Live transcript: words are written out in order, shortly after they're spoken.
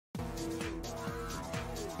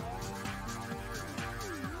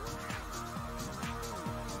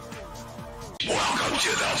to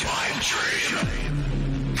the pipe dream.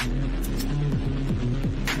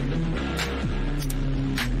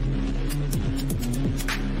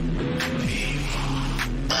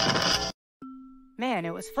 Man,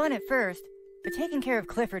 it was fun at first, but taking care of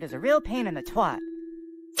Clifford is a real pain in the twat.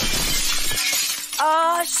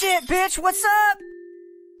 Aw, shit, bitch, what's up?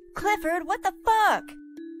 Clifford, what the fuck?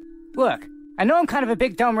 Look, I know I'm kind of a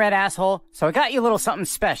big dumb red asshole, so I got you a little something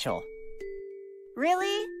special.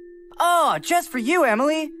 Really? Oh, just for you,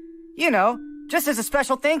 Emily. You know, just as a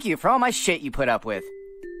special thank you for all my shit you put up with.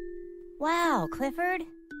 Wow, Clifford.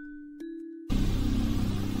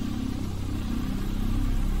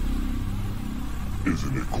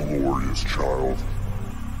 Isn't it glorious, child?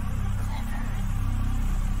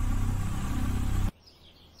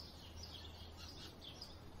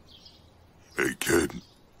 Hey, kid.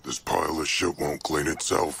 This pile of shit won't clean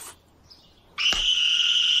itself.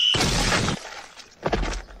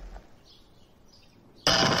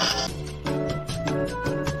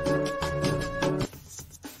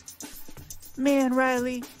 Man,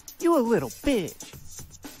 Riley, you a little bitch.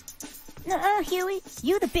 Nuh-uh, Huey.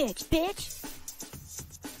 You the bitch.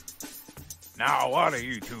 Now, what are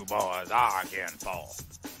you two boys arguing for?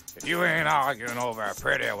 If you ain't arguing over a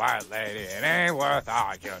pretty white lady, it ain't worth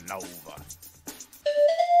arguing over.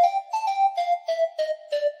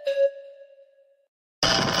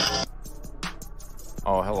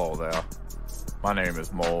 Oh, hello there. My name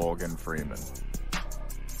is Morgan Freeman.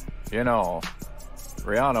 You know,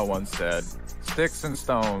 Rihanna once said, "Sticks and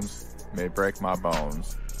stones may break my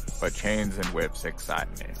bones, but chains and whips excite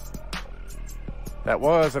me." That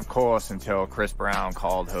was, of course, until Chris Brown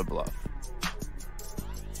called her bluff.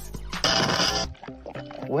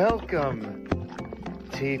 Welcome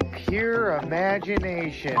to pure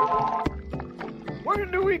imagination. When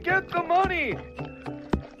do we get the money?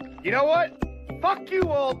 You know what? Fuck you,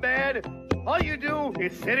 old man. All you do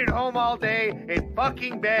is sit at home all day in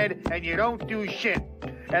fucking bed and you don't do shit.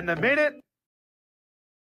 And the minute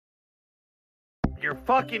your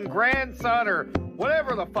fucking grandson or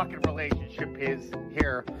whatever the fucking relationship is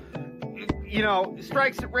here, you know,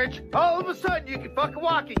 strikes it rich, all of a sudden you can fucking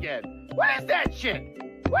walk again. What is that shit?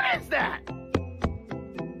 What is that?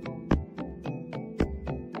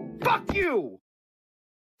 Fuck you!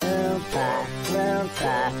 Oompa,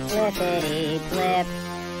 Loompa, flippity flip.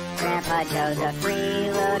 Grandpa Joe's a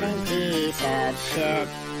freeloading piece of shit.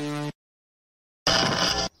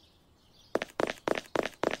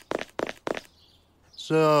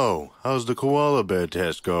 So, how's the koala bear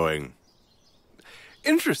test going?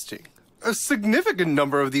 Interesting. A significant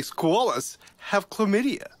number of these koalas have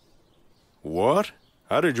chlamydia. What?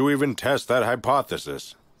 How did you even test that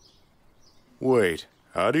hypothesis? Wait,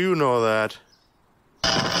 how do you know that?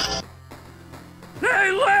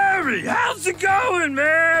 Hey, Larry! How's it going,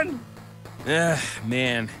 man?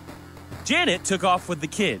 Man. Janet took off with the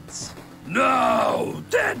kids. No!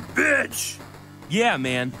 That bitch! Yeah,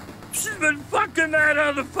 man. She's been fucking that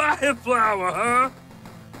other Fireflower, huh?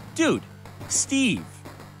 Dude, Steve.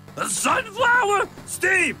 The sunflower?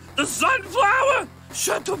 Steve, the sunflower?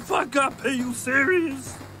 Shut the fuck up, are you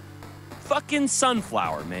serious? Fucking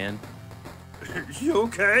sunflower, man. You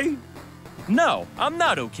okay? No, I'm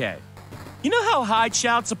not okay. You know how high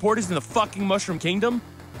child support is in the fucking Mushroom Kingdom?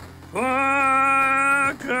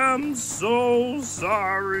 Fuck, I'm so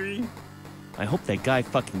sorry. I hope that guy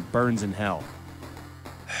fucking burns in hell.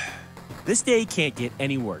 This day can't get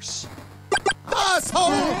any worse.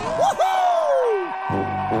 Asshole!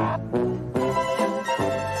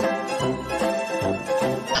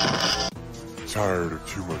 Tired of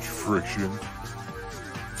too much friction?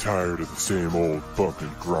 Tired of the same old bump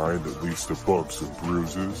and grind that leads to bumps and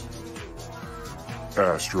bruises?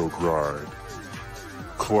 Astro grind.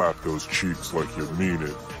 Clap those cheeks like you mean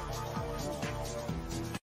it.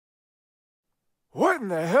 What in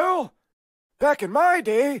the hell? Back in my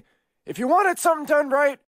day, if you wanted something done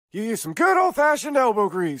right, you used some good old-fashioned elbow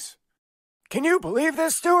grease. Can you believe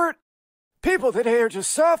this, Stewart? People today are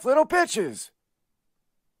just soft little bitches.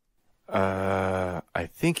 I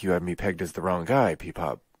think you had me pegged as the wrong guy,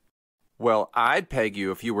 Peepop. Well, I'd peg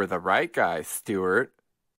you if you were the right guy, Stewart.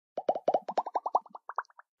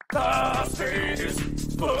 Las Vegas,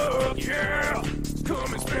 fuck yeah!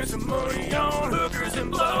 Come and spend some money on hookers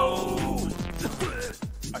and blow.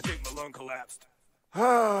 I think my lung collapsed.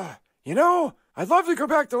 You know, I'd love to go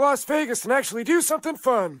back to Las Vegas and actually do something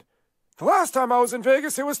fun. The last time I was in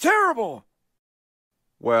Vegas, it was terrible.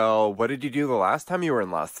 Well, what did you do the last time you were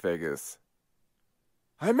in Las Vegas?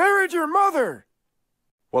 I married your mother!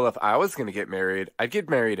 Well, if I was gonna get married, I'd get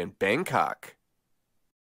married in Bangkok.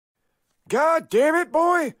 God damn it,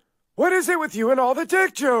 boy! What is it with you and all the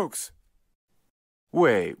dick jokes?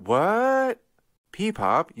 Wait, what?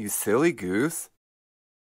 Peepop, you silly goose.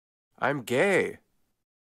 I'm gay.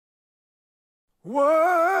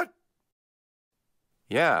 What?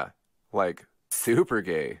 Yeah, like super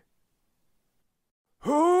gay.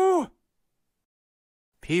 Who?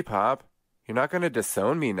 Peepop, you're not gonna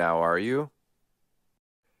disown me now, are you?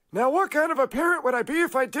 Now what kind of a parent would I be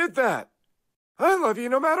if I did that? I love you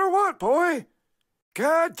no matter what, boy.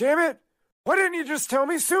 God damn it. Why didn't you just tell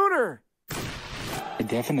me sooner? I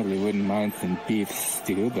definitely wouldn't mind some beef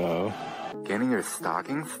stew, though. Getting your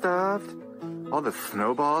stocking stuffed? All the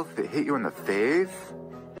snowballs that hit you in the face?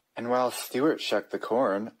 And while Stewart shucked the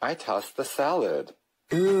corn, I tossed the salad.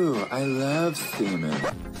 Ooh, I love steaming.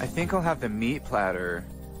 I think I'll have the meat platter.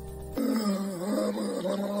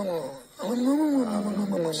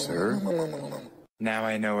 Sir? Now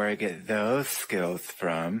I know where I get those skills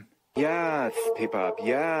from. Yes, Peepop,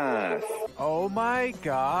 yes. Oh my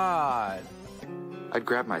god. I'd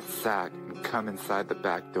grab my sack and come inside the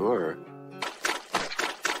back door.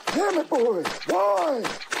 Damn it, boy! Why?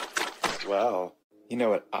 Well, you know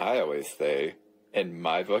what I always say. In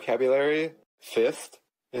my vocabulary, fist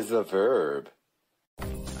is a verb.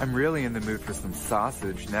 I'm really in the mood for some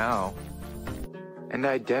sausage now. And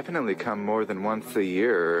I definitely come more than once a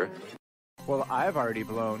year. Well, I've already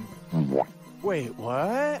blown. Wait,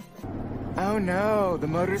 what? Oh no, the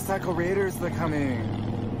motorcycle raiders are coming.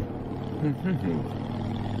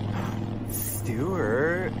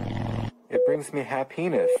 Stewart. It brings me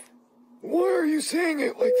happiness. Why are you saying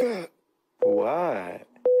it like that? What?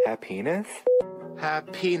 Happiness?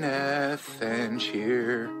 Happiness and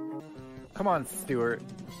cheer. Come on, Stewart.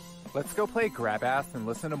 Let's go play grab ass and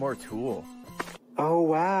listen to more Tool. Oh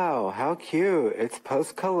wow, how cute. It's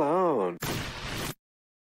Post Cologne.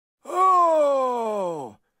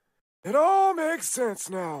 Oh! It all makes sense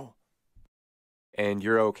now. And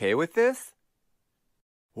you're okay with this?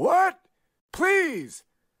 What? Please!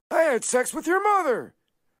 I had sex with your mother!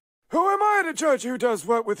 Who am I to judge who does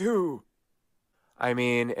what with who? I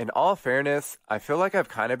mean, in all fairness, I feel like I've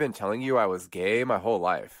kind of been telling you I was gay my whole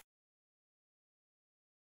life.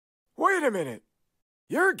 Wait a minute.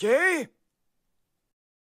 You're gay?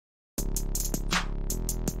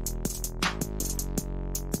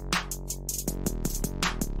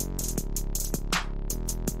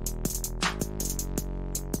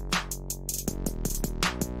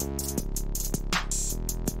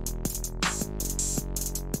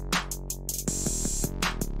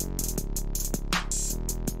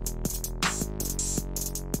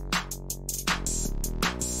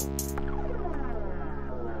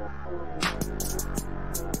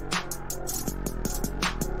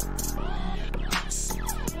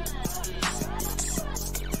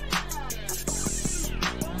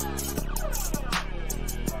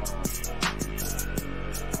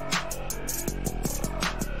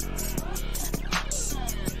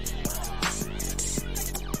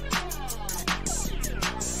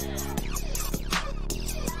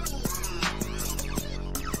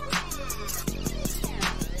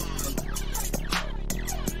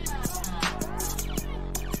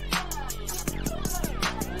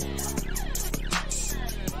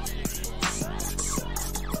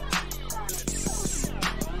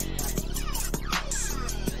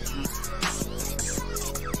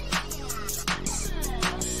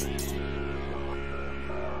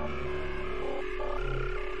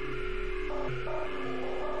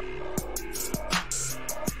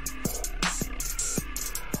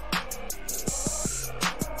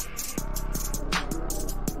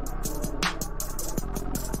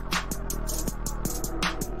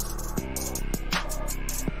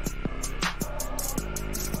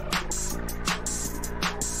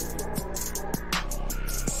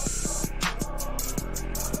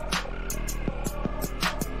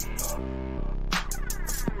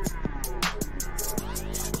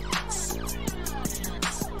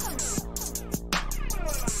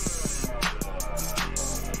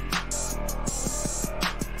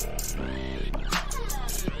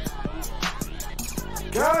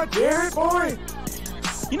 God damn it, boy!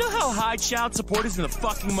 You know how high child support is in the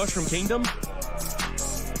fucking Mushroom Kingdom?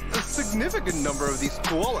 A significant number of these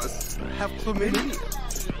koalas have chlamydia.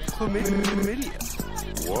 Chlamydia.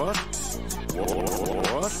 What?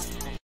 What?